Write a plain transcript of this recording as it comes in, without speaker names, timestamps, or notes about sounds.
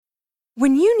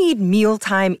When you need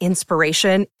mealtime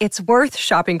inspiration, it's worth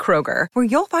shopping Kroger, where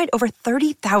you'll find over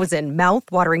 30,000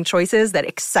 mouth-watering choices that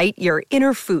excite your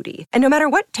inner foodie. And no matter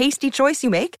what tasty choice you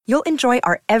make, you'll enjoy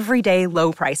our everyday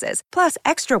low prices, plus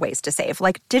extra ways to save,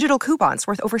 like digital coupons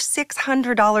worth over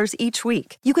 $600 each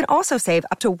week. You can also save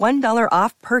up to $1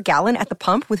 off per gallon at the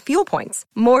pump with fuel points.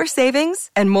 More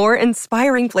savings and more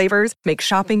inspiring flavors make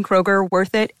shopping Kroger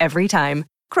worth it every time.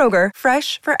 Kroger,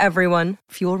 fresh for everyone.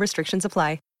 Fuel restrictions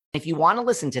apply. If you want to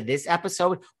listen to this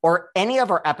episode or any of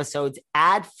our episodes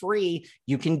ad-free,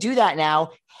 you can do that now.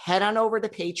 Head on over to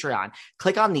Patreon.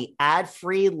 Click on the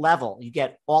ad-free level. You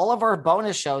get all of our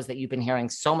bonus shows that you've been hearing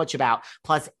so much about.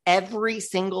 Plus, every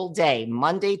single day,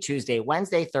 Monday, Tuesday,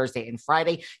 Wednesday, Thursday, and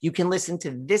Friday, you can listen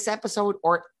to this episode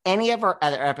or any of our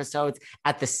other episodes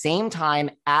at the same time,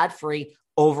 ad-free,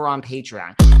 over on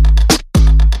Patreon.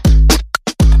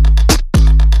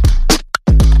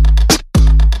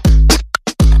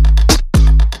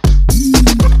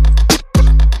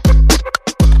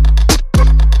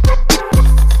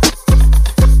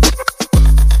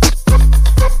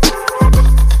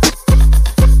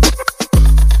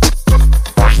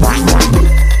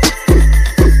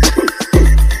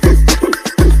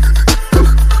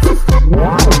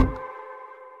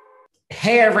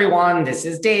 Hey everyone, this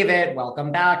is David.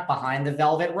 Welcome back behind the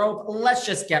velvet rope. Let's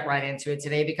just get right into it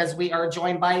today because we are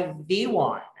joined by the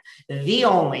one, the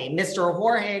only, Mr.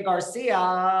 Jorge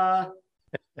Garcia.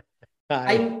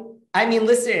 Hi. I mean,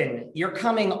 listen, you're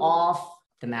coming off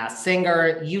The Masked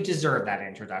Singer. You deserve that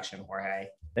introduction, Jorge.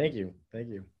 Thank you. Thank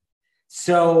you.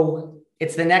 So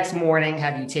it's the next morning.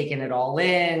 Have you taken it all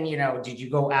in? You know, did you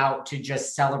go out to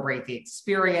just celebrate the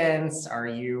experience? Are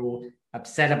you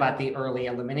upset about the early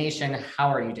elimination? How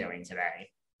are you doing today?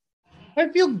 I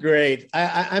feel great.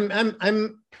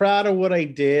 I'm proud of what I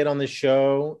did on the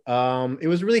show. It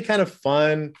was really kind of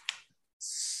fun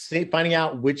finding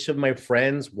out which of my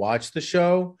friends watched the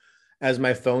show as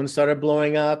my phone started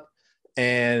blowing up.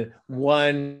 And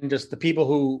one, just the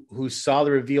people who saw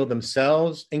the reveal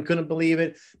themselves and couldn't believe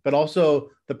it, but also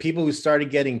the people who started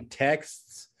getting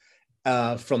texts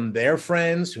from their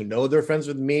friends who know they're friends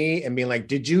with me and being like,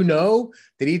 did you know?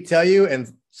 Did he tell you?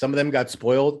 And some of them got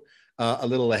spoiled a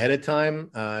little ahead of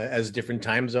time as different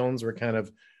time zones were kind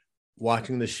of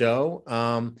watching the show.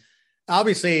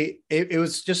 Obviously, it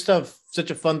was just such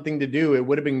a fun thing to do. It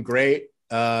would have been great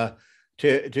to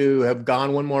have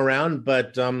gone one more round,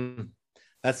 but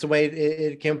that's the way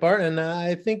it came apart. And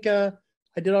I think I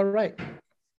did all right.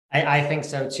 I think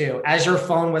so too. As your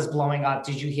phone was blowing up,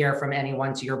 did you hear from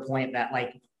anyone, to your point, that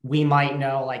like we might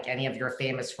know, like any of your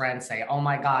famous friends say, oh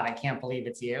my God, I can't believe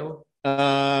it's you?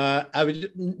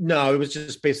 No, it was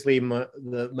just basically my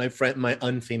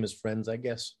unfamous friends, I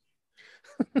guess.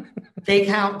 They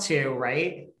count too,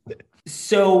 right?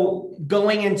 So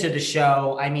going into the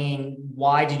show, I mean,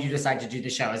 why did you decide to do the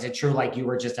show? Is it true like you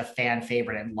were just a fan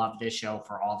favorite and loved this show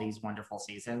for all these wonderful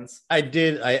seasons? I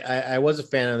did. I was a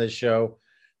fan of this show.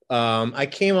 I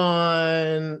came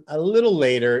on a little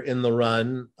later in the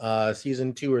run,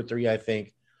 season 2 or 3, I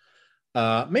think.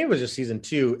 Maybe it was just season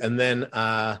 2. And then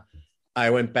I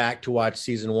went back to watch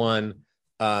season 1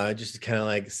 just to kind of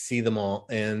like see them all.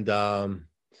 And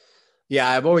yeah,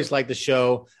 I've always liked the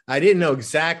show. I didn't know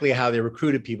exactly how they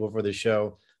recruited people for the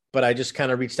show, but I just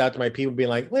kind of reached out to my people being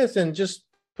like, listen, just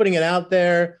putting it out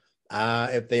there.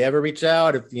 If they ever reach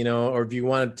out, if you know, or if you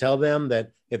want to tell them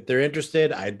that if they're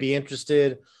interested, I'd be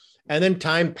interested. And then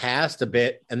time passed a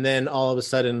bit. And then all of a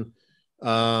sudden,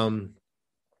 the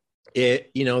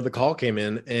call came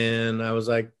in and I was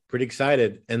like pretty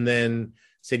excited and then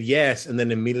said yes. And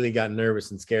then immediately got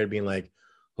nervous and scared, being like,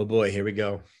 oh boy, here we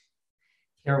go.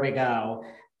 Here we go.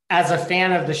 As a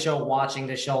fan of the show, watching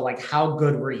the show, like how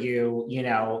good were you,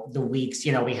 the weeks,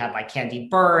 we had like Candy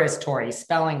Burris, Tori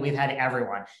Spelling, we've had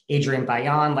everyone, Adrienne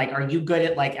Bayon. Like, are you good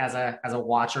at like, as a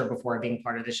watcher before being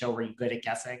part of the show, were you good at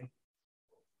guessing?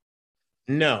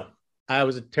 No, I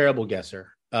was a terrible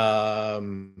guesser.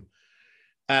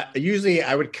 Usually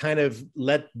I would kind of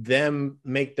let them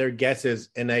make their guesses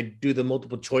and I do the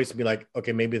multiple choice and be like,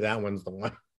 okay, maybe that one's the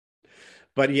one.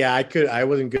 But yeah, I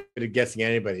wasn't good at guessing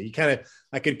anybody.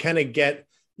 I could kind of get,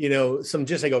 some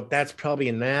I go, that's probably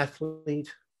an athlete,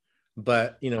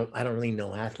 but I don't really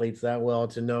know athletes that well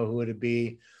to know who it'd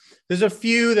be. There's a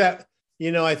few that,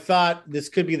 I thought this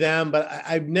could be them, but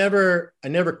I never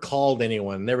called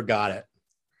anyone, never got it.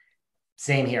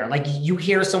 Same here. Like you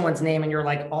hear someone's name and you're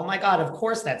like, oh my God, of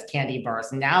course that's Candy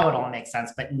Burris. Now it all makes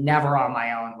sense, but never on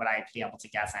my own would I be able to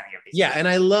guess any of these. Yeah. And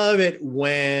I love it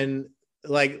when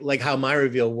like how my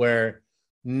reveal where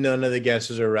none of the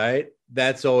guesses are right.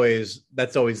 That's always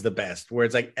the best, where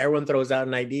it's like everyone throws out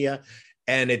an idea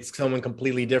and it's someone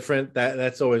completely different,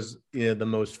 that's always, the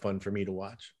most fun for me to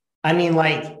watch. I mean,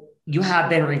 like, you have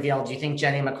been revealed. Do you think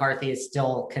Jenny McCarthy is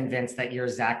still convinced that you're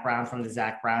Zach Brown from the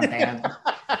Zach Brown band?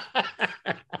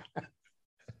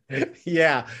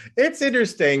 Yeah, it's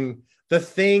interesting. There's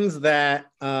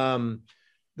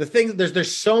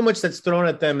so much that's thrown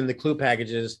at them in the clue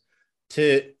packages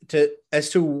to as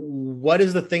to what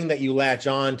is the thing that you latch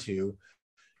on to,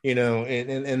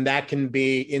 and that can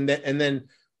be in that, and then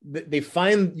they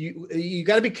find you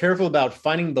got to be careful about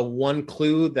finding the one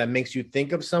clue that makes you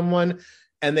think of someone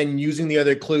and then using the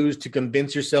other clues to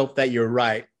convince yourself that you're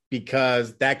right,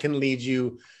 because that can lead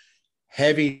you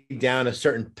heavy down a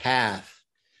certain path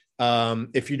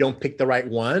if you don't pick the right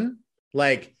one.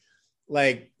 Like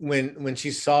when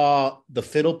she saw the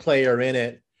fiddle player in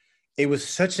it, it was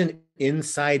such an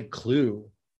inside clue.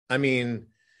 I mean,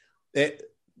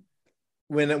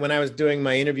 when I was doing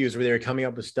my interviews where they were coming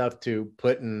up with stuff to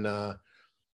put in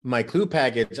my clue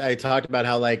package, I talked about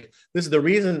how, like, this is the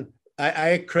reason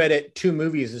I credit 2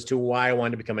 movies as to why I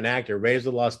wanted to become an actor: Raiders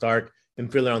of the Lost Ark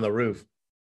and Fiddler on the Roof.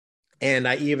 And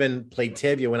I even played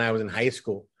Tevye when I was in high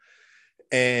school.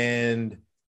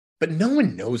 But no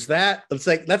one knows that. It's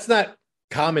like, that's not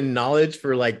common knowledge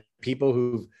for like people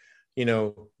who've,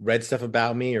 read stuff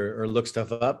about me or looked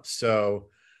stuff up. So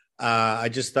I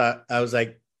just thought, I was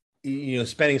like,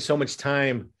 spending so much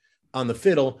time on the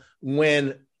fiddle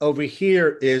when over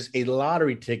here is a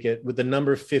lottery ticket with the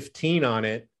number 15 on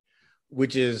it,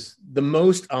 which is the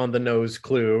most on the nose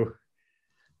clue.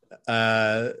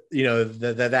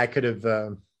 That could have,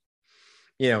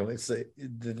 it's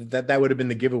that would have been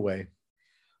the giveaway.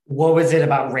 What was it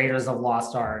about Raiders of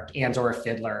Lost Ark and or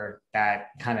Fiddler that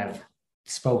kind of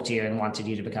spoke to you and wanted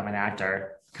you to become an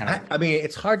actor? I mean,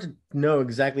 it's hard to know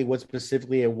exactly what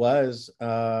specifically it was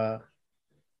of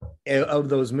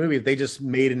those movies. They just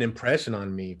made an impression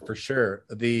on me for sure.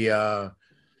 I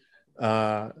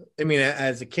mean,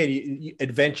 as a kid,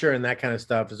 adventure and that kind of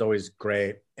stuff is always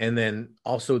great. And then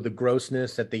also the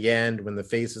grossness at the end when the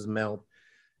faces melt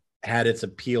had its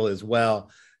appeal as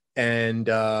well. And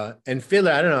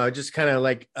Fiddler, I don't know, I just kind of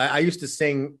like, I used to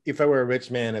sing If I Were a Rich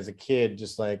Man as a kid,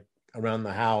 just like around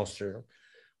the house or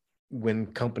when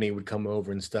company would come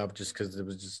over and stuff, just because it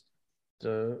was just,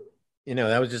 that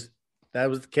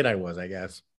was the kid I was, I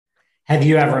guess. Have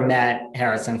you ever met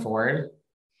Harrison Ford?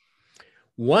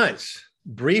 Once,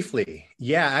 briefly.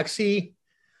 Yeah, actually,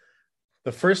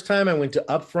 the first time I went to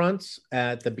Upfronts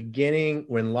at the beginning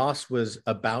when Lost was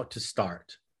about to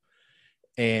start.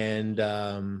 And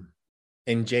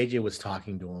JJ was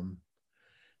talking to him.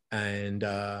 And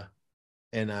I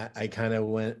kind of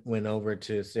went over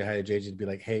to say hi to JJ to be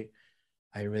like, hey,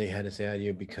 I really had to say hi to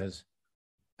you because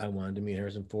I wanted to meet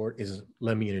Harrison Ford.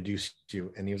 Let me introduce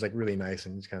you. And he was like really nice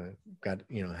and just kind of got,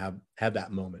 have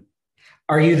that moment.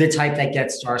 Are you the type that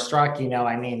gets starstruck?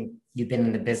 I mean, you've been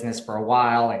in the business for a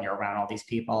while and you're around all these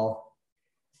people.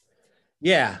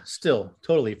 Yeah, still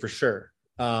totally, for sure.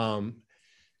 And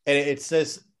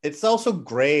it's also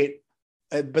great,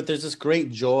 but there's this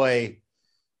great joy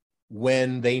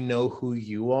when they know who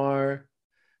you are.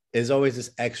 There's always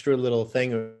this extra little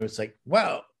thing where it's like,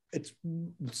 wow, it's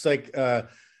like,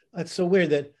 that's so weird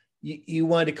that you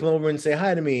wanted to come over and say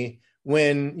hi to me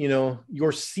when,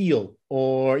 you're Seal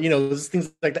or,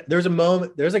 things like that. There's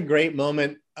a great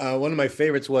moment. One of my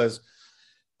favorites was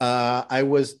I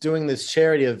was doing this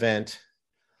charity event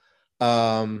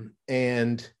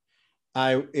and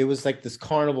it was like this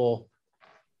carnival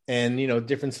and,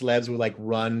 different celebs would like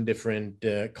run different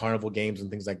carnival games and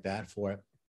things like that for it.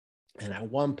 And at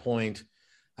one point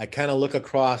I kind of look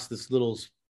across this little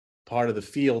part of the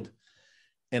field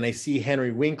and I see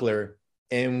Henry Winkler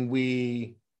and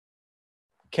we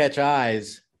catch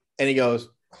eyes and he goes,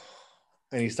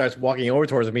 and he starts walking over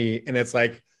towards me. And it's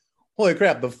like, holy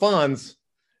crap, the Fonz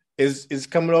is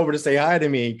coming over to say hi to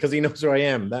me because he knows who I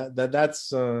am. That's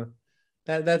still,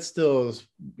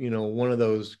 one of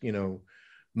those,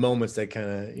 moments that kind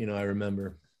of, I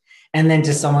remember. And then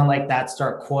to someone like that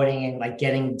start quoting and like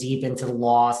getting deep into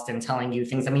Lost and telling you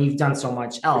things. I mean, you've done so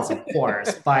much else, of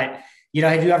course, but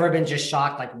have you ever been just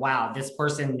shocked? Like, wow, this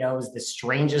person knows the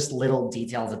strangest little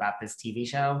details about this TV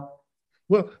show?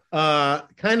 Well,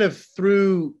 kind of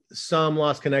through some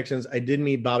Lost connections, I did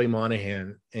meet Bobby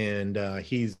Monahan, and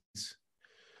he's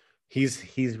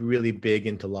really big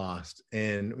into Lost,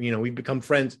 and we've become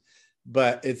friends.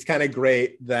 But it's kind of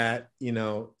great that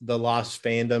the Lost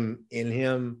fandom in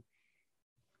him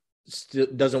still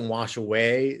doesn't wash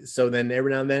away. So then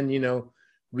every now and then,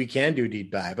 we can do a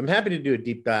deep dive. I'm happy to do a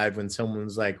deep dive when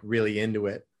someone's like really into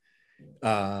it,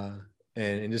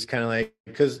 and just kind of like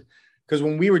because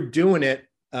when we were doing it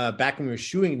back when we were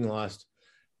shooting Lost,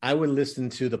 I would listen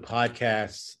to the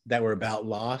podcasts that were about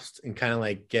Lost and kind of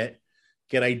like get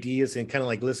ideas and kind of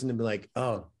like listen to be like,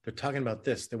 oh, they're talking about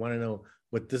this. They want to know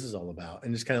what this is all about.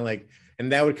 And just kind of like,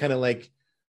 and that would kind of like,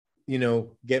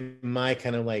 get my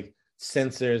kind of like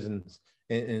sensors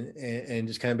and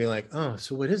just kind of be like, oh,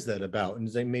 so what is that about? And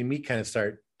it made me kind of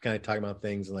start kind of talking about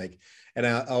things like, and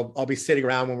I'll be sitting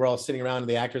around when we're all sitting around and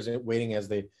the actors are waiting as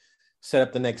they set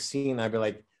up the next scene. I'd be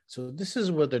like, so this is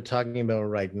what they're talking about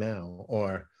right now.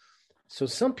 Or, so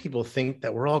some people think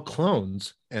that we're all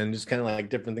clones, and just kind of like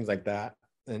different things like that.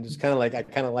 And just kind of like, I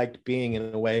kind of liked being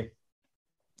in a way,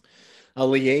 a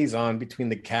liaison between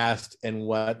the cast and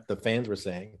what the fans were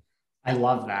saying. I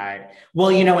love that. Well,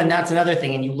 and that's another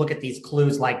thing. And you look at these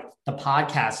clues, like the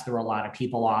podcast threw a lot of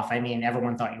people off. I mean,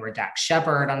 everyone thought you were Dax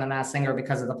Shepard on The Masked Singer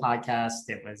because of the podcast.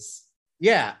 It was.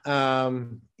 Yeah.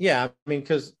 Yeah. I mean,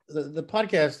 because the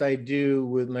podcast I do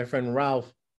with my friend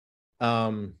Ralph,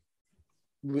 who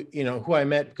I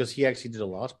met because he actually did a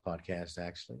Lost podcast,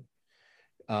 actually.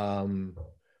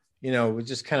 It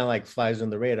just kind of like flies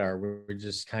on the radar. We're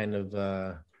just kind of,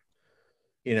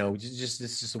 this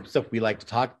is some stuff we like to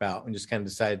talk about, and just kind of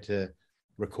decided to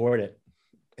record it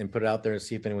and put it out there and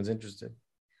see if anyone's interested.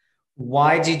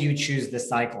 Why did you choose the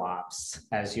Cyclops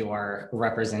as your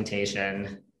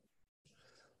representation?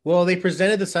 Well, they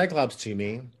presented the Cyclops to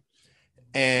me,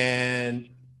 and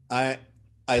I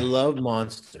love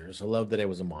monsters. I love that it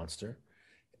was a monster,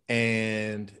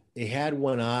 and it had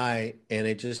one eye, and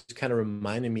it just kind of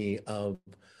reminded me of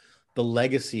the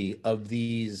legacy of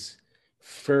these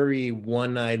furry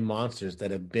one-eyed monsters that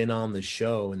have been on the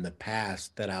show in the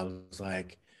past, that I was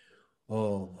like,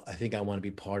 oh, I think I want to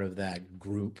be part of that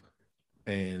group.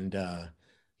 And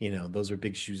those were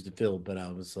big shoes to fill, but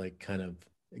I was like kind of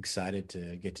excited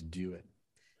to get to do it.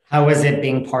 How was it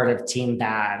being part of Team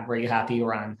Bad? Were you happy you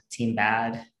were on Team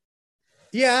Bad?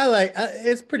 Yeah,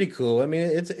 it's pretty cool. I mean,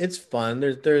 it's fun.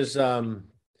 There's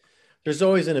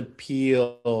always an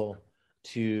appeal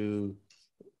to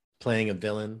playing a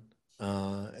villain,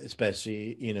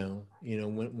 especially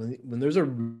when there's a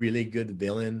really good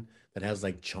villain that has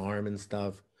like charm and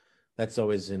stuff. That's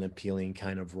always an appealing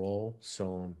kind of role.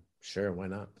 So sure, why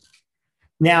not?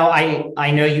 Now,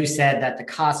 I know you said that the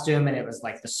costume and it was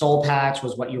like the soul patch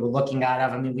was what you were looking out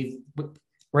of. I mean,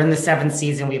 we're in the 7th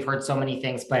season. We've heard so many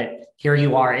things, but here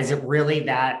you are. Is it really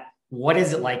that? What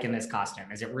is it like in this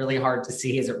costume? Is it really hard to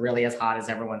see? Is it really as hot as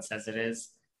everyone says it is?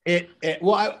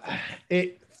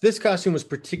 This costume was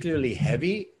particularly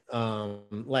heavy.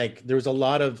 Like there was a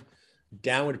lot of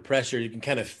downward pressure. You can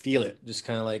kind of feel it. Just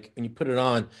kind of like when you put it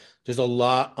on, there's a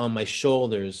lot on my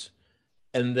shoulders,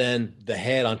 and then the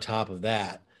head on top of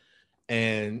that.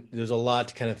 And there's a lot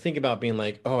to kind of think about, being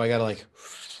like, oh, I got to like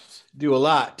do a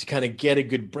lot to kind of get a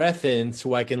good breath in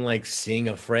so I can like sing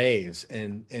a phrase,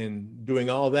 and doing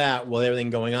all that while everything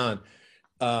going on.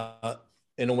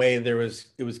 In a way, it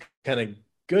was kind of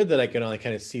good that I could only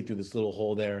kind of see through this little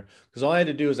hole there, because all I had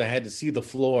to do is I had to see the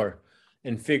floor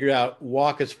and figure out,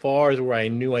 walk as far as where I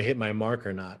knew I hit my mark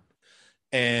or not.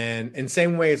 And in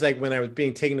same way, it's like when I was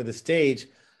being taken to the stage,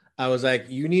 I was like,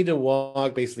 you need to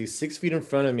walk basically 6 feet in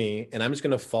front of me, and I'm just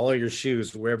going to follow your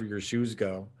shoes wherever your shoes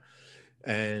go.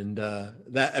 And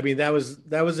that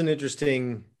was an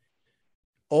interesting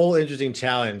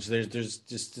challenge. There's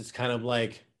just this kind of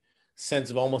like sense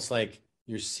of almost like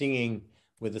you're singing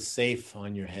with a safe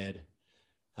on your head.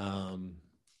 But,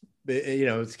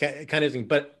 it's kind of interesting.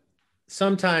 But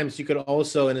sometimes you could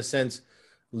also, in a sense,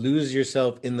 lose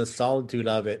yourself in the solitude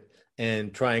of it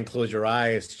and try and close your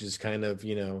eyes to just kind of,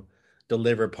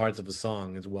 deliver parts of a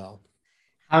song as well.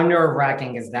 How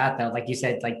nerve-wracking is that, though? Like you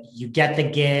said, like you get the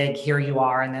gig, here you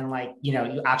are, and then like,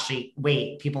 you actually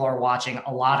wait, people are watching,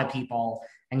 a lot of people,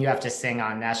 and you have to sing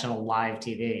on national live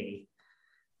TV.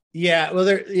 Yeah, well,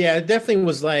 it definitely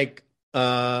was like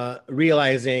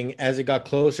realizing as it got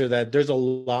closer that there's a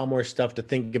lot more stuff to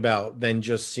think about than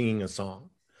just singing a song.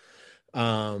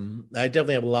 I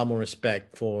definitely have a lot more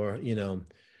respect for,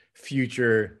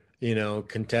 future,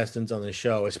 contestants on the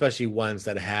show, especially ones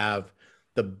that have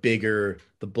the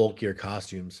bulkier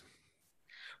costumes.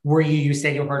 You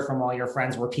said you heard from all your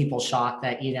friends, were people shocked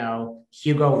that,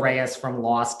 Hugo Reyes from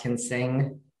Lost can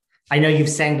sing? I know you've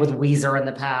sang with Weezer in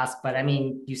the past, but I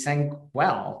mean, you sang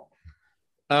well.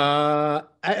 I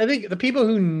think the people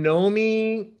who know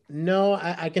me know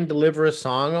I can deliver a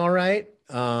song all right.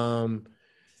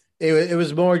 It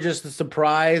was more just a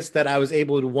surprise that I was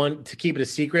able to want to keep it a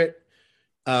secret.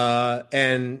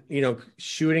 And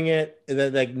shooting it,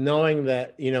 that like knowing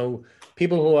that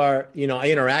people who are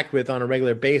I interact with on a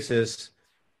regular basis,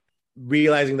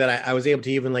 realizing that I was able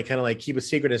to even like kind of like keep a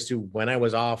secret as to when I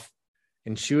was off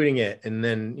and shooting it, and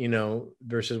then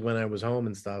versus when I was home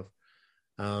and stuff.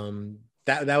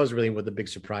 That was really what the big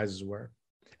surprises were.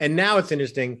 And now it's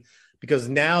interesting because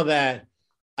now that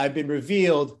I've been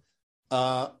revealed,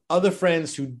 other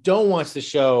friends who don't watch the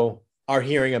show are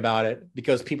hearing about it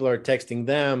because people are texting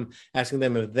them, asking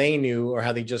them if they knew or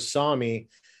how they just saw me.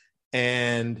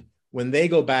 And when they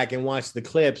go back and watch the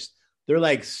clips, they're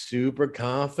like super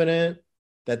confident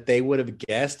that they would have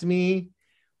guessed me.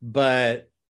 But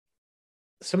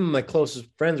some of my closest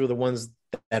friends were the ones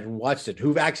that watched it,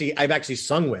 I've actually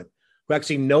sung with, who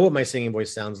actually know what my singing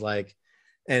voice sounds like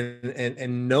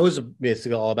and knows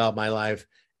basically all about my life.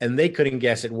 And they couldn't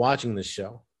guess it watching this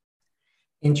show.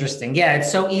 Interesting. Yeah,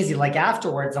 it's so easy. Like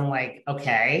afterwards, I'm like,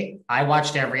 okay, I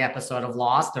watched every episode of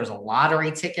Lost. There's a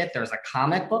lottery ticket. There's a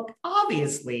comic book.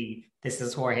 Obviously, this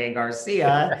is Jorge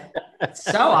Garcia.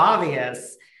 So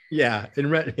obvious. Yeah.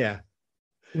 Yeah.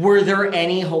 Were there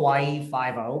any Hawaii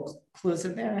 5-0 clues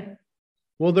in there?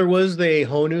 Well, there was the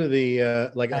Honu,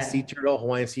 the like a sea turtle,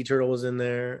 Hawaiian sea turtle was in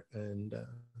there. And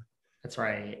that's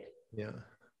right. Yeah.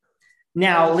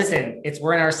 Now, listen,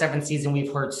 we're in our 7th season.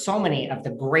 We've heard so many of the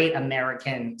great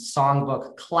American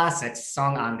songbook classics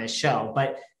sung on this show.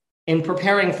 But in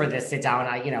preparing for this sit down,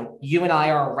 you and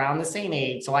I are around the same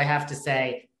age. So I have to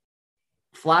say,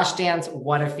 Flashdance,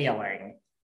 What a Feeling.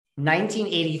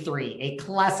 1983, a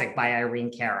classic by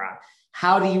Irene Cara.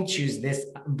 How do you choose this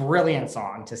brilliant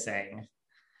song to sing?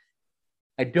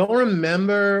 I don't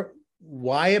remember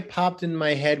why it popped in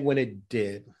my head when it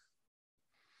did.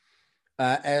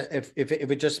 If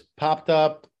it just popped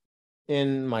up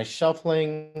in my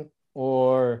shuffling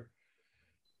or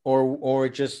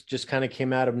it just kind of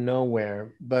came out of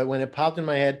nowhere. But when it popped in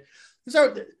my head,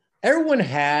 everyone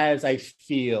has, I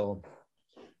feel,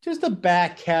 just a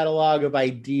back catalog of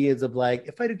ideas of like,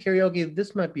 if I do karaoke,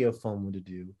 this might be a fun one to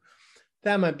do.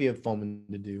 That might be a fun one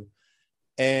to do.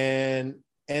 And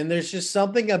there's just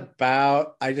something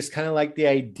about, I just kind of like the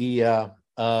idea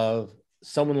of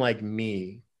someone like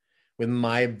me with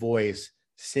my voice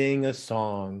sing a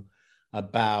song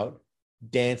about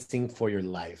dancing for your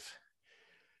life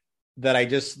that I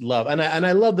just love. And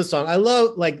I love the song. I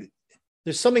love, like,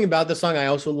 there's something about the song I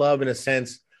also love in a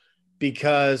sense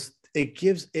because it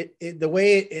gives it the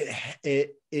way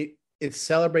it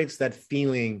celebrates that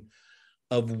feeling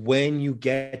of when you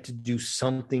get to do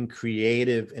something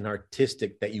creative and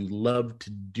artistic that you love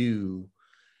to do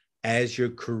as your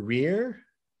career,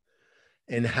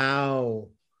 and how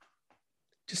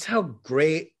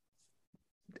great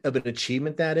of an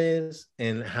achievement that is,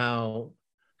 and how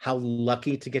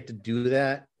lucky to get to do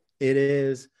that it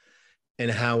is,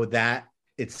 and how that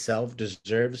itself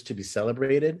deserves to be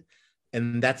celebrated.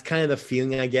 And that's kind of the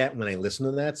feeling I get when I listen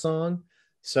to that song.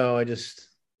 So I just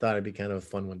thought it'd be kind of a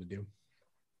fun one to do.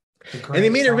 And they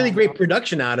made a really great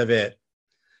production out of it.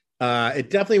 It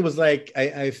definitely was like,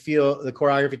 I feel the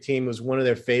choreography team was one of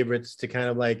their favorites to kind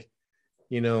of like,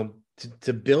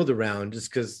 to build around,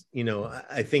 just because,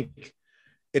 I think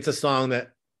it's a song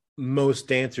that most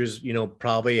dancers,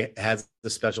 probably has the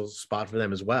special spot for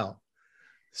them as well.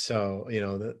 So,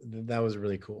 that was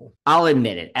really cool. I'll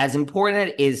admit it. As important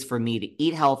it is for me to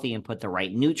eat healthy and put the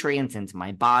right nutrients into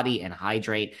my body and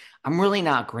hydrate, I'm really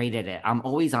not great at it. I'm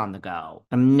always on the go.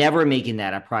 I'm never making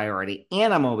that a priority,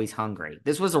 and I'm always hungry.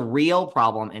 This was a real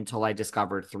problem until I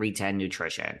discovered 310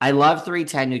 Nutrition. I love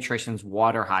 310 Nutrition's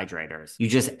water hydrators. You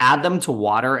just add them to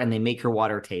water and they make your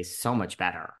water taste so much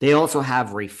better. They also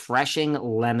have refreshing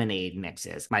lemonade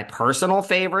mixes. My personal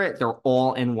favorite, they're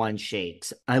all-in-one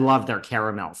shakes. I love their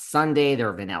caramel sundae,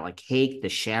 their vanilla cake, the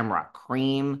shamrock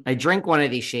cream. I drink one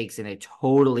of these shakes and it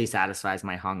totally satisfies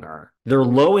my hunger. They're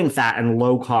low in fat and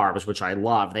low carbs, which I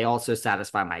love. They also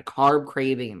satisfy my carb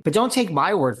craving. But don't take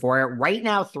my word for it. Right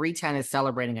now, 310 is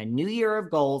celebrating a new year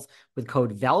of goals with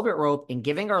code Velvet Rope and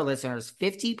giving our listeners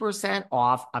 50%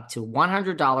 off, up to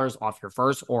 $100 off your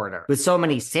first order. With so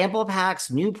many sample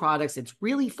packs, new products, it's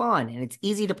really fun and it's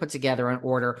easy to put together an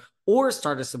order or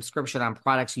start a subscription on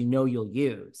products you'll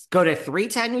use. Go to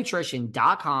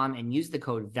 310nutrition.com and use the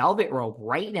code Velvet Rope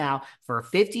right now for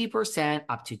 50%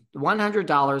 up to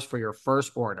 $100 for your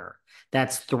first order.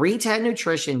 That's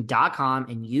 310nutrition.com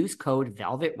and use code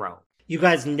Velvet Rope. You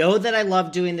guys know that I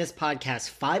love doing this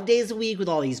podcast 5 days a week with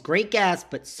all these great guests,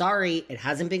 but sorry, it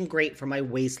hasn't been great for my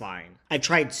waistline. I've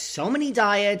tried so many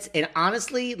diets, and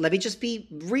honestly, let me just be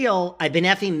real, I've been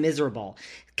effing miserable.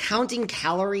 Counting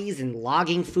calories and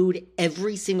logging food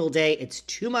every single day, it's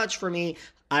too much for me.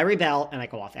 I rebel, and I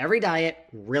go off every diet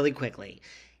really quickly.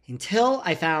 Until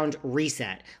I found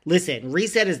Reset. Listen,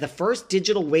 Reset is the first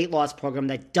digital weight loss program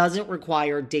that doesn't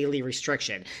require daily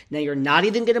restriction. Now, you're not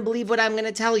even going to believe what I'm going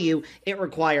to tell you. It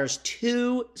requires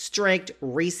 2 strict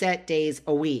reset days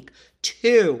a week.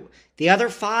 2. The other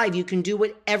 5, you can do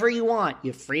whatever you want.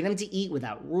 You have freedom to eat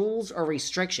without rules or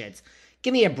restrictions.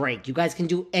 Give me a break. You guys can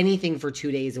do anything for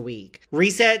 2 days a week.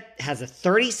 Reset has a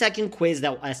 30-second quiz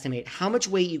that will estimate how much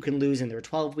weight you can lose in their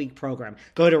 12-week program.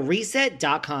 Go to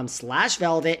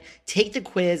reset.com/velvet, take the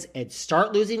quiz, and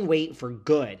start losing weight for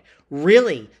good.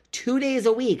 Really, 2 days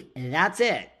a week, and that's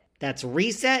it. That's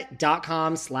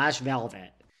reset.com/velvet.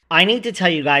 I need to tell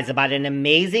you guys about an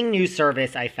amazing new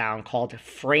service I found called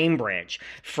FrameBridge.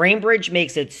 FrameBridge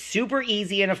makes it super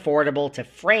easy and affordable to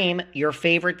frame your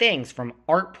favorite things, from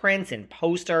art prints and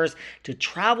posters to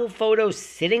travel photos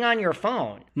sitting on your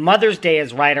phone. Mother's Day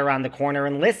is right around the corner,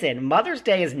 and listen, Mother's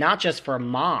Day is not just for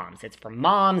moms. It's for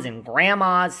moms and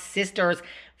grandmas, sisters,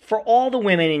 for all the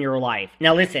women in your life.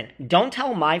 Now listen, don't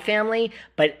tell my family,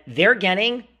 but they're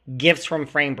getting gifts from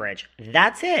FrameBridge.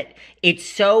 That's it. It's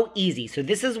so easy. So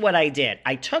this is what I did.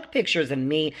 I took pictures of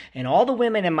me and all the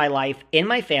women in my life, in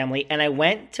my family, and I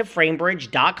went to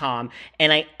framebridge.com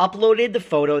and I uploaded the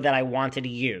photo that I wanted to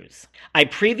use. I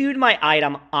previewed my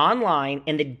item online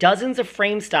in the dozens of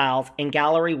frame styles and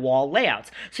gallery wall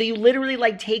layouts. So you literally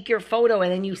take your photo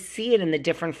and then you see it in the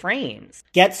different frames.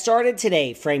 Get started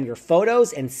today. Frame your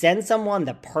photos and send someone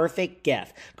the perfect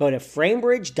gift. Go to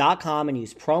framebridge.com and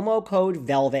use promo code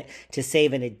VELVET to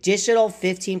save an additional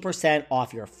 15%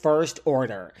 off your first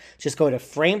order. Just go to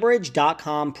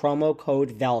framebridge.com, promo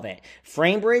code VELVET.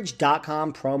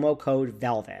 Framebridge.com, promo code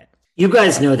VELVET. You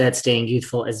guys know that staying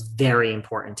youthful is very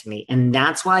important to me, and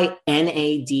that's why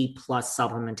NAD plus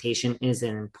supplementation is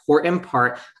an important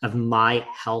part of my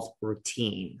health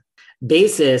routine.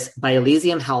 Basis by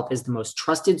Elysium Health is the most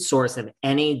trusted source of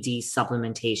NAD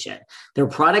supplementation. Their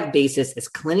product Basis is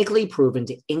clinically proven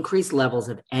to increase levels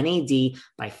of NAD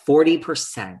by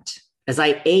 40%. As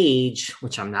I age,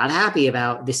 which I'm not happy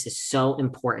about, this is so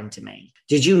important to me.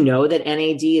 Did you know that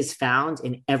NAD is found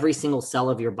in every single cell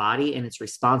of your body, and it's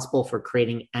responsible for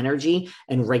creating energy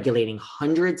and regulating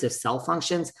hundreds of cell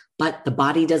functions? But the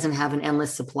body doesn't have an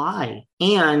endless supply,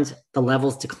 and the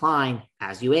levels decline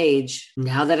as you age.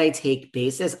 Now that I take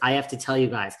Basis, I have to tell you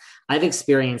guys, I've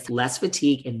experienced less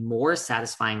fatigue and more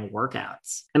satisfying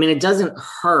workouts. I mean, it doesn't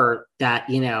hurt that,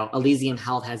 Elysium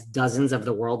Health has dozens of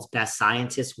the world's best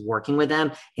scientists working with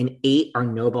them, and 8 are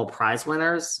Nobel Prize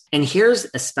winners. And here's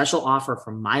a special offer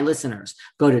for my listeners.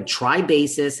 Go to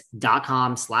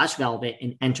trybasis.com/velvet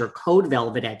and enter code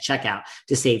VELVET at checkout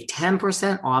to save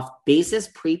 10% off Basis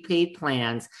prepaid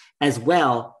plans, as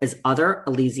well as other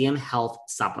Elysium Health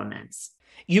supplements.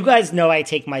 You guys know I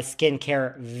take my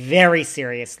skincare very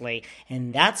seriously,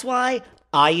 and that's why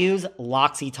I use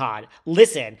L'Occitane.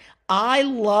 Listen, I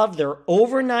love their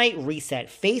Overnight Reset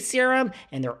Face Serum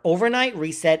and their Overnight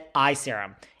Reset Eye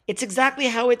Serum. It's exactly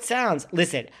how it sounds.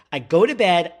 Listen, I go to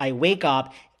bed, I wake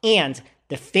up, and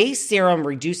the face serum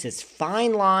reduces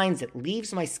fine lines. It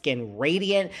leaves my skin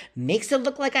radiant, makes it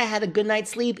look like I had a good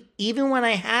night's sleep even when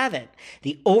I haven't.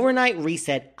 The Overnight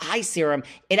Reset Eye Serum,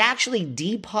 it actually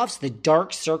depuffs the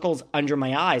dark circles under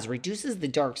my eyes, reduces the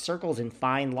dark circles and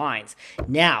fine lines.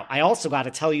 Now, I also got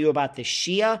to tell you about the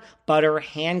Shea Butter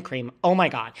Hand Cream. Oh my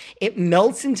God, it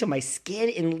melts into my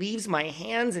skin and leaves my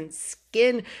hands and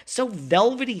skin so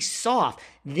velvety soft.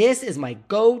 This is my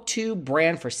go-to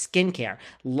brand for skincare,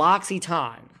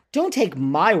 L'Occitane. Don't take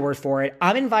my word for it.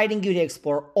 I'm inviting you to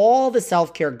explore all the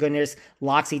self-care goodness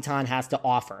L'Occitane has to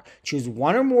offer. Choose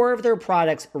one or more of their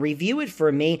products, review it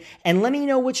for me, and let me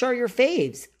know which are your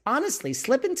faves. Honestly,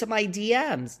 slip into my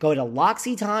DMs. Go to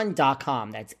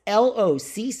L'Occitane.com. That's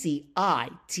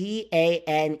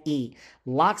L'Occitane.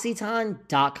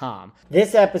 L'Occitane.com.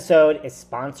 This episode is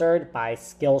sponsored by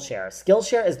Skillshare.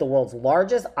 Skillshare is the world's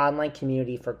largest online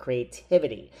community for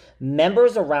creativity.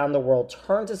 Members around the world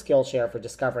turn to Skillshare for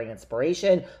discovering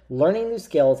inspiration, learning new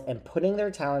skills, and putting their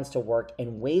talents to work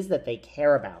in ways that they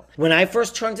care about. When I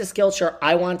first turned to Skillshare,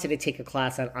 I wanted to take a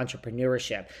class on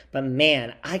entrepreneurship, but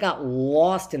man, I got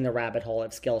lost in the rabbit hole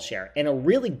of Skillshare in a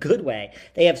really good way.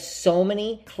 They have so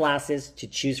many classes to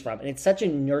choose from, and it's such a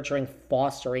nurturing,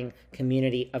 fostering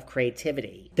community of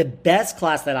creativity. The best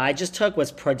class that I just took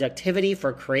was Productivity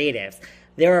for Creatives.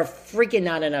 There are freaking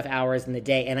not enough hours in the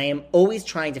day, and I am always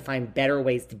trying to find better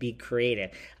ways to be creative.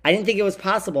 I didn't think it was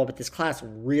possible, but this class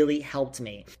really helped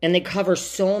me. And they cover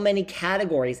so many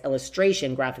categories: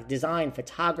 illustration, graphic design,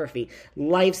 photography,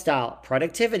 lifestyle,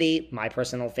 productivity, my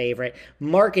personal favorite,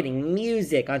 marketing,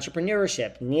 music,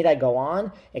 entrepreneurship. Need I go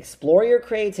on? Explore your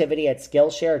creativity at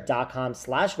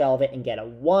Skillshare.com/velvet and get a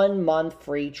 1 month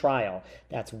free trial.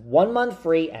 That's 1 month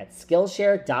free at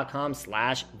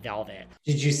Skillshare.com/velvet.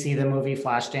 Did you see the movie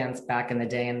Flashdance back in the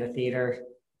day in the theater?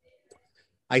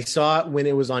 I saw it when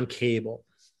it was on cable.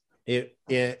 It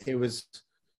was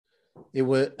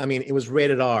I mean, it was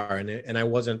rated R, and I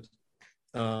wasn't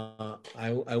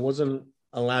I wasn't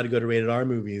allowed to go to rated R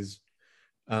movies.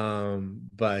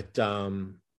 But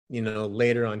you know,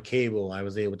 later on cable, I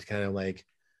was able to kind of like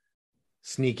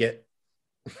sneak it.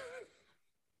 It's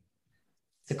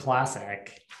a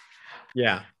classic.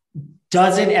 Yeah.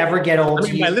 Does it ever get old?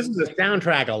 I mean, I listened to the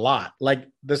soundtrack a lot. Like,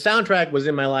 the soundtrack was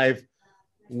in my life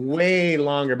way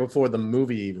longer before the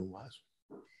movie even was.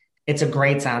 It's a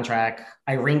great soundtrack.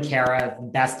 Irene Cara,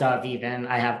 best of even.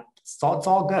 It's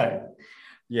all good.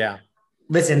 Yeah.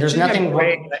 Listen, there's nothing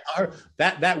wrong.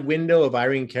 That window of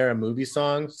Irene Cara movie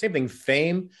songs, same thing.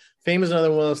 Fame is another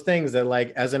one of those things that,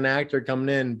 like, as an actor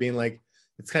coming in, being like,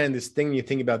 it's kind of this thing you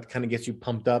think about that kind of gets you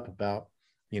pumped up about,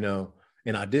 you know,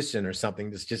 an audition or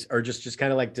something. That's just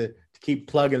kind of like to keep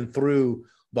plugging through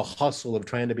the hustle of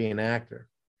trying to be an actor.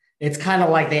 It's kind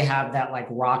of like they have that like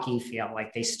Rocky feel,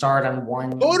 like they start on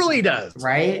one. Totally does,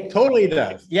 right? Totally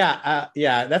does. Yeah,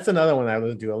 yeah. That's another one I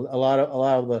would do. A lot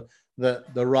of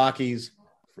the Rockies.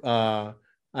 The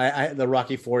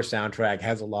Rocky IV soundtrack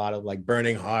has a lot of like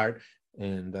Burning Heart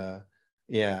and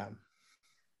yeah.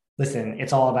 Listen,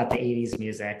 it's all about the 80s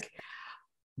music.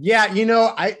 Yeah, you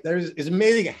know, it's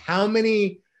amazing how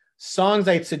many songs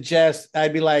I'd suggest.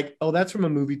 I'd be like, oh, that's from a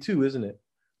movie too, isn't it?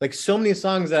 Like, so many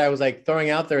songs that I was like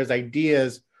throwing out there as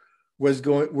ideas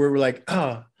we're like, oh,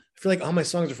 I feel like all my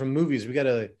songs are from movies. We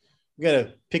gotta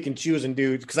pick and choose and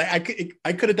do, because I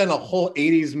could have done a whole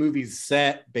 80s movies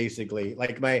set basically.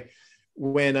 Like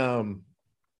when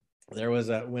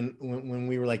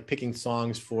we were like picking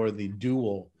songs for the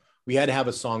duel, we had to have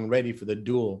a song ready for the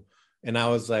duel. And I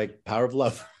was like, Power of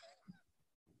Love.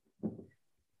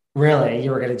 Really?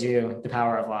 You were going to do The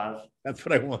Power of Love? That's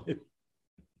what I wanted.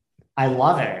 I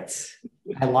love it.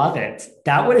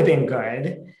 That would have been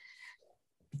good.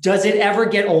 Does it ever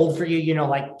get old for you? You know,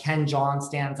 like Ken Jeong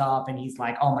stands up and he's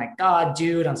like, oh my God,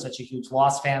 dude, I'm such a huge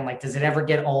Lost fan. Like, does it ever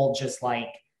get old, just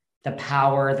like the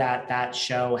power that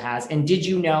show has? And did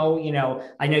you know,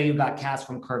 I know you got cast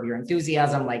from Curb Your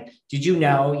Enthusiasm. Like, did you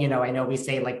know, I know we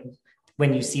say like,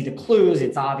 when you see the clues,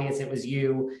 it's obvious it was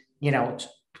you.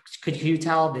 Could you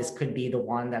tell this could be the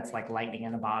one that's like lightning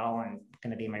in a bottle and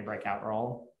going to be my breakout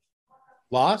role?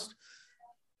 Lost?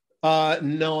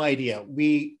 No idea.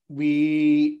 We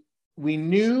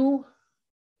knew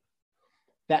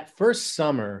that first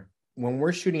summer when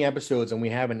we're shooting episodes and we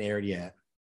haven't aired yet,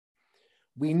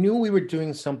 we knew we were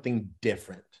doing something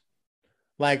different.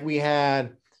 Like, we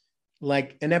had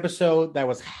like an episode that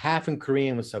was half in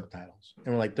Korean with subtitles.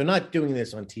 And we're like, they're not doing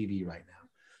this on TV right now.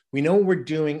 We know what we're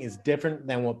doing is different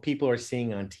than what people are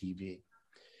seeing on TV.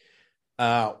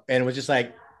 And it was just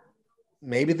like,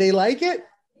 maybe they like it.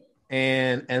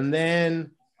 And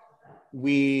then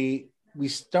we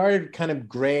started kind of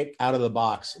great out of the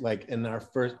box. Like in our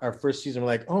first season, we're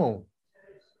like, oh,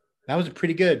 that was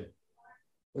pretty good.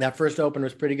 That first opener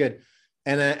was pretty good.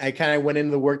 And I kind of went into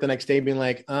the work the next day being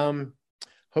like,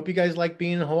 hope you guys like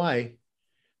being in Hawaii,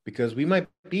 because we might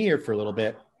be here for a little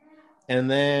bit.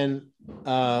 And then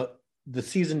the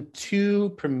season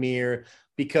 2 premiere,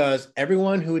 because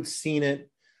everyone who had seen it,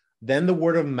 then the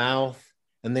word of mouth,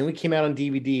 and then we came out on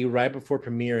DVD right before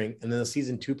premiering. And then the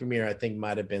season 2 premiere, I think,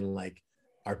 might have been like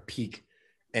our peak.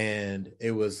 And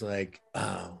it was like,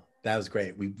 oh, that was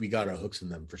great. We got our hooks in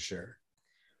them for sure.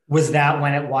 Was that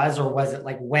when it was, or was it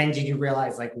like, when did you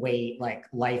realize like, wait, like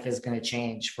life is going to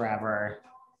change forever?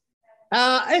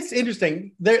 It's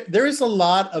interesting. There is a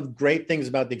lot of great things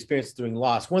about the experience of doing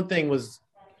Lost. One thing was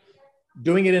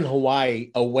doing it in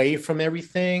Hawaii, away from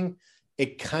everything.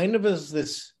 It kind of is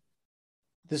this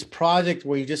project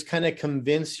where you just kind of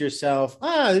convince yourself,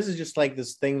 this is just like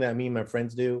this thing that me and my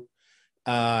friends do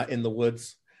in the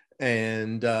woods.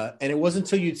 And it wasn't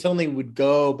until you suddenly would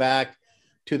go back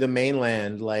to the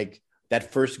mainland, like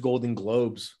that first Golden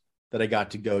Globes that I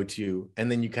got to go to.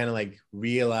 And then you kind of like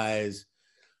realize,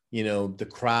 the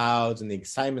crowds and the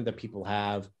excitement that people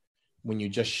have when you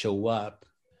just show up.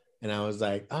 And I was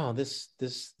like, oh, this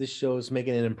show is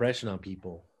making an impression on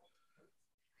people.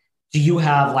 Do you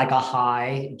have like a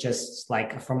high just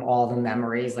like from all the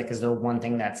memories? Like, is there one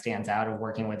thing that stands out of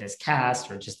working with this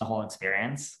cast or just the whole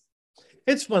experience?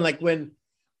 It's fun. Like when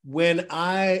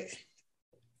I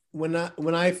when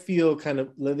I feel kind of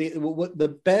what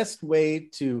the best way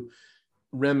to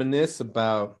reminisce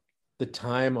about the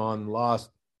time on Lost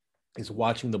is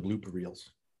watching the blooper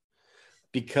reels,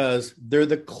 because they're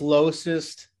the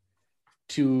closest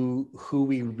to who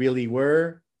we really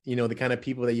were, you know, the kind of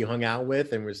people that you hung out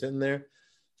with and we're sitting there.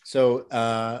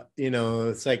 So you know,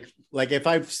 it's like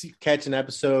if catch an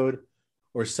episode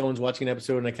or someone's watching an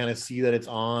episode and I kind of see that it's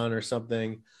on or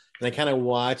something, and I kind of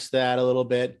watch that a little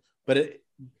bit, but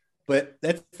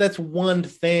that's one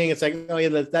thing. It's like, oh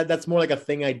yeah, that's more like a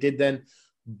thing I did then.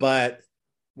 But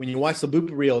when you watch the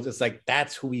blooper reels, it's like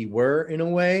that's who we were in a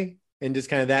way, and just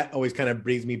kind of that always kind of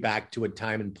brings me back to a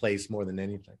time and place more than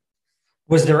anything.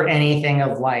 Was there anything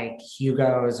of like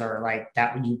Hugo's or like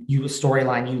that you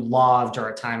storyline you loved, or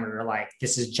a time where you're like,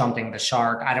 this is jumping the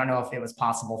shark? I don't know if it was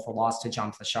possible for Lost to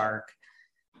jump the shark.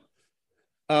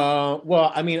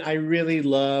 Well, I mean, I really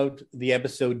loved the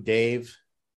episode Dave.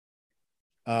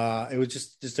 It was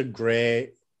just a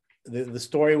great. The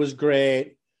story was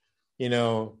great. You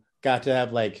know, got to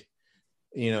have like,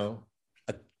 you know,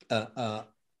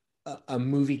 a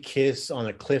movie kiss on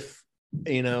a cliff,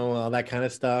 you know, all that kind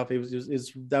of stuff.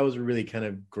 That was a really kind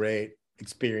of great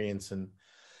experience. And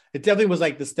it definitely was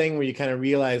like this thing where you kind of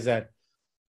realize that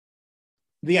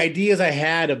the ideas I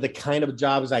had of the kind of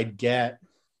jobs I'd get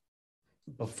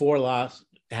before Lost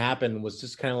happened was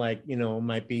just kind of like, you know,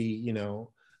 might be, you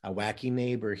know, a wacky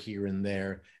neighbor here and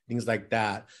there, things like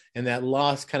that. And that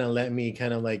Lost kind of let me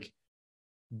kind of like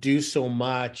do so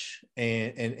much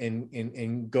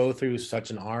and go through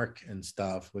such an arc and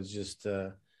stuff was just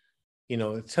you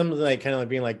know, it's something like kind of like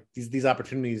being like these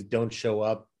opportunities don't show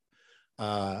up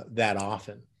that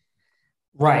often.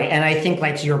 Right. And I think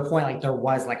like to your point, like there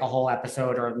was like a whole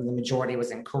episode or the majority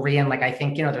was in Korean. Like I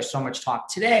think, you know, there's so much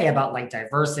talk today about like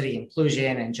diversity,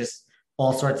 inclusion, and just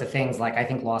all sorts of things. Like I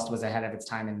think Lost was ahead of its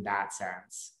time in that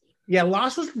sense. Yeah,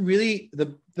 Lost was really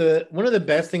the one of the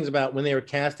best things about when they were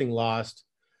casting Lost.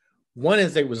 One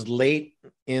is it was late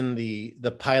in the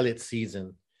pilot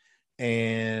season,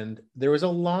 and there was a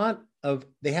lot of,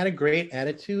 they had a great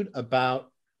attitude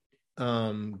about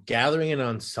gathering an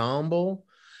ensemble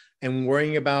and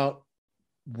worrying about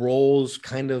roles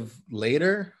kind of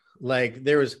later. Like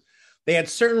they had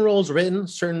certain roles written,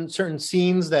 certain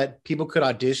scenes that people could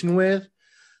audition with.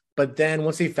 But then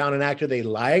once they found an actor they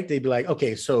liked, they'd be like,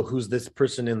 okay, so who's this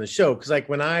person in the show? Because like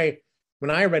when I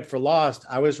read for Lost,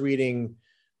 I was reading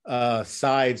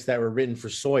sides that were written for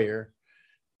Sawyer.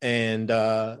 And,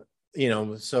 you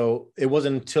know, so it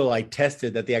wasn't until I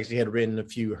tested that they actually had written a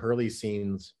few Hurley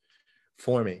scenes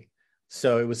for me.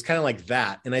 So it was kind of like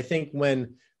that. And I think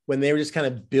when they were just kind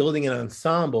of building an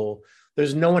ensemble,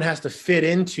 there's no one has to fit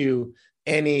into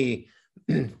any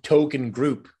token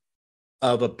group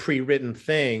of a pre-written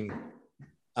thing.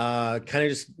 Kind of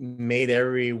just made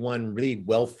everyone really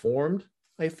well-formed,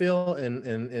 I feel,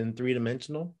 and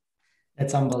three-dimensional.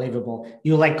 It's unbelievable.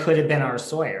 You like could have been our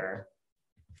Sawyer.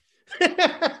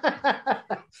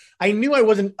 I knew I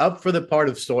wasn't up for the part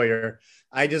of Sawyer.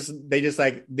 They just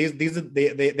like they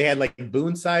had like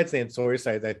Boone sides, they had Sawyer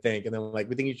sides, I think, and then like,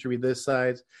 we think you should read this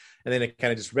sides, and then I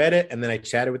kind of just read it, and then I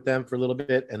chatted with them for a little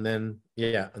bit, and then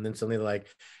suddenly they're like,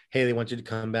 hey, they want you to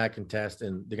come back and test,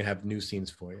 and they're gonna have new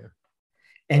scenes for you.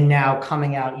 And now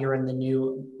coming out, you're in the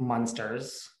new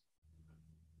Monsters.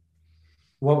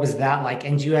 What was that like?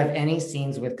 And do you have any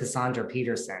scenes with Cassandra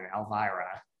Peterson,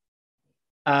 Elvira?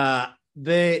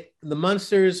 The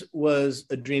Monsters was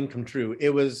a dream come true.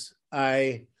 It was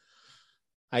I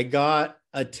got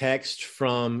a text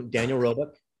from Daniel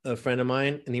Roebuck, a friend of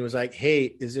mine, and he was like, hey,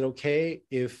 is it okay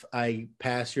if I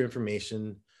pass your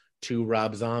information to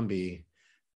Rob Zombie?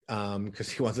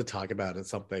 Because he wants to talk about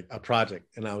it, a project.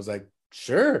 And I was like,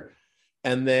 sure.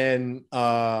 And then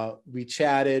we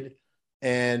chatted,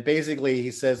 and basically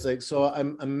he says like, so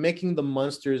I'm making the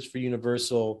Monsters for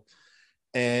Universal,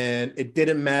 and it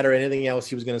didn't matter anything else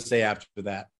he was going to say after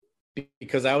that,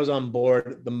 because I was on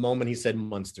board the moment he said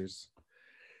Monsters.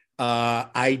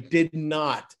 I did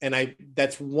not, and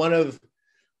that's one of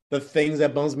the things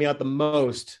that bums me out the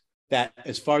most, that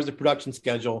as far as the production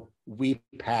schedule, we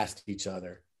passed each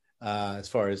other as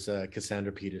far as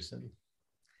Cassandra Peterson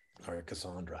or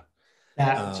Cassandra.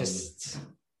 That just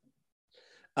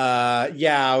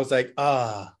I was like,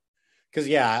 because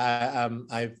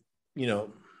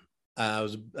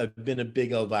I've been a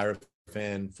big Elvira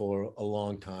fan for a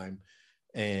long time,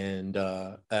 and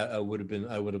I would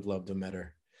have loved to met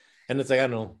her. And it's like, I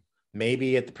don't know,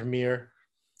 maybe at the premiere.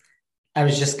 I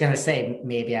was just going to say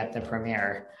maybe at the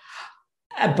premiere.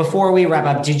 Before we wrap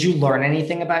up, did you learn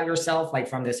anything about yourself, like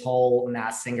from this whole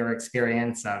Masked Singer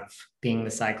experience of being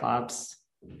the Cyclops?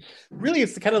 Really,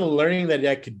 it's the kind of the learning that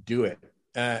I could do it,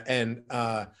 and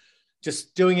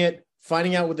just doing it,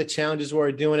 finding out what the challenges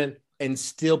were, doing it, and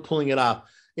still pulling it off.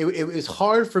 It was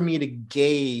hard for me to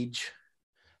gauge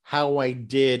how I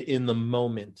did in the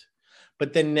moment,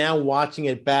 but then now watching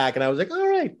it back, and I was like, all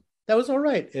right, that was all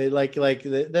right.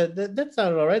 That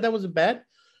sounded all right. That wasn't bad.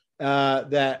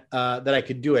 That I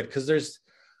could do it, because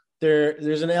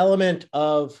there's an element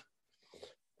of,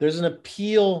 there's an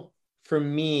appeal for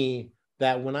me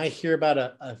that when I hear about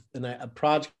a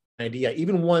project idea,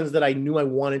 even ones that I knew I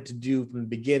wanted to do from the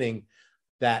beginning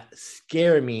that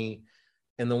scare me,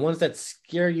 and the ones that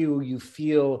scare you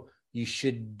feel you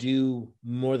should do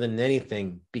more than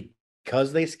anything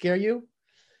because they scare you.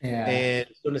 Yeah. And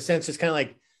so in a sense, it's kind of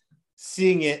like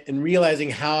seeing it and realizing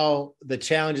how the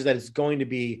challenges that it's going to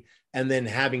be, and then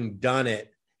having done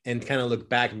it and kind of look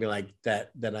back and be like that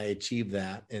I achieved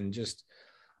that. And just,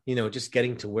 just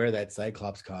getting to wear that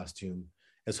Cyclops costume,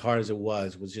 as hard as it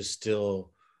was just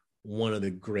still one of the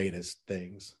greatest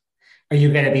things. Are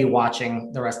you going to be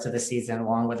watching the rest of the season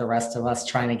along with the rest of us,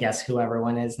 trying to guess who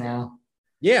everyone is now?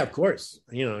 Yeah, of course.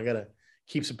 I got to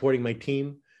keep supporting my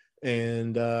team.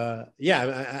 And I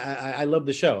love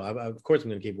the show. Of course, I'm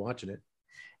going to keep watching it.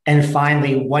 And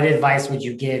finally, what advice would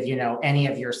you give, any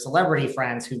of your celebrity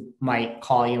friends who might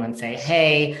call you and say,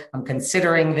 hey, I'm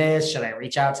considering this. Should I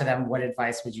reach out to them? What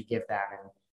advice would you give them in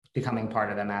becoming part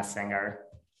of the Masked Singer?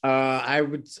 I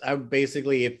would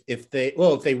basically, if they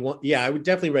want, I would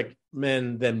definitely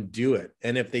recommend them do it.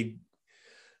 And if they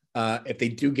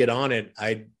do get on it,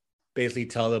 I'd basically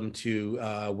tell them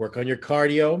to work on your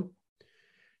cardio,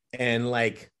 and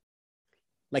like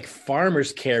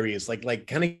farmers carries, like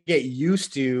kind of get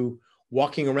used to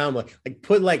walking around,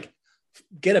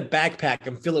 get a backpack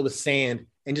and fill it with sand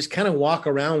and just kind of walk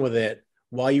around with it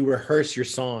while you rehearse your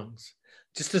songs,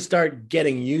 just to start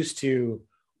getting used to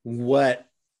what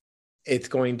it's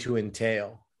going to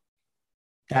entail.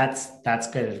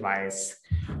 That's good advice.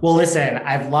 Well, listen,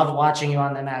 I've loved watching you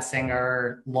on The Masked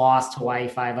Singer, Lost, Hawaii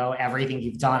Five-0, everything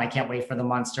you've done. I can't wait for the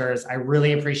Munsters. I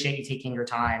really appreciate you taking your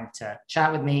time to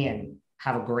chat with me, and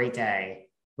have a great day.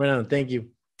 Right on. Thank you.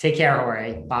 Take care,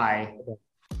 Jorge. Bye.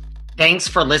 Thanks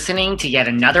for listening to yet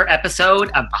another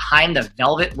episode of Behind the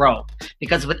Velvet Rope.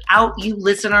 Because without you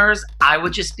listeners, I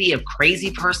would just be a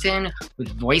crazy person with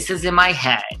voices in my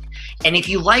head. And if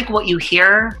you like what you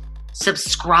hear,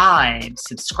 subscribe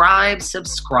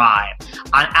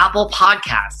on Apple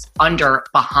Podcasts under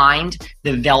Behind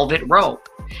the Velvet Rope.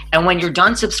 And when you're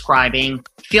done subscribing,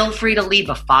 feel free to leave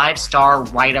a 5-star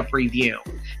write-up review,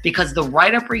 because the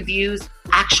write-up reviews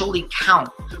actually count.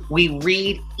 We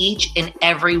read each and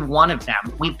every one of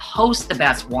them. We post the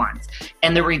best ones,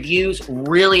 and the reviews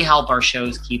really help our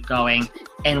shows keep going.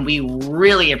 And we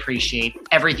really appreciate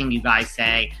everything you guys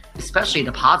say, especially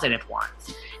the positive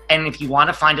ones. And if you want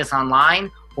to find us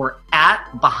online, we're at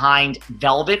Behind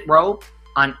Velvet Rope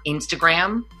on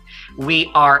Instagram. We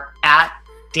are at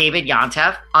David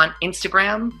Yontef on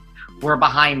Instagram. We're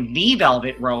Behind the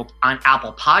Velvet Rope on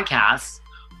Apple Podcasts.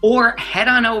 Or head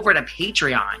on over to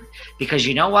Patreon, because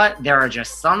you know what? There are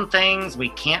just some things we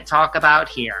can't talk about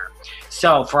here.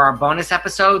 So for our bonus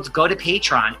episodes, go to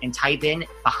Patreon and type in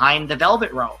Behind the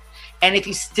Velvet Rope. And if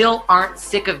you still aren't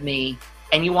sick of me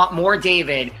and you want more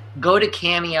David, go to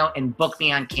Cameo and book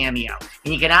me on Cameo.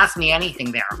 And you can ask me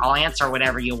anything there. I'll answer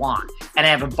whatever you want. And I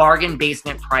have a bargain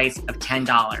basement price of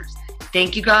 $10.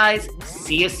 Thank you guys.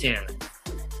 See you soon.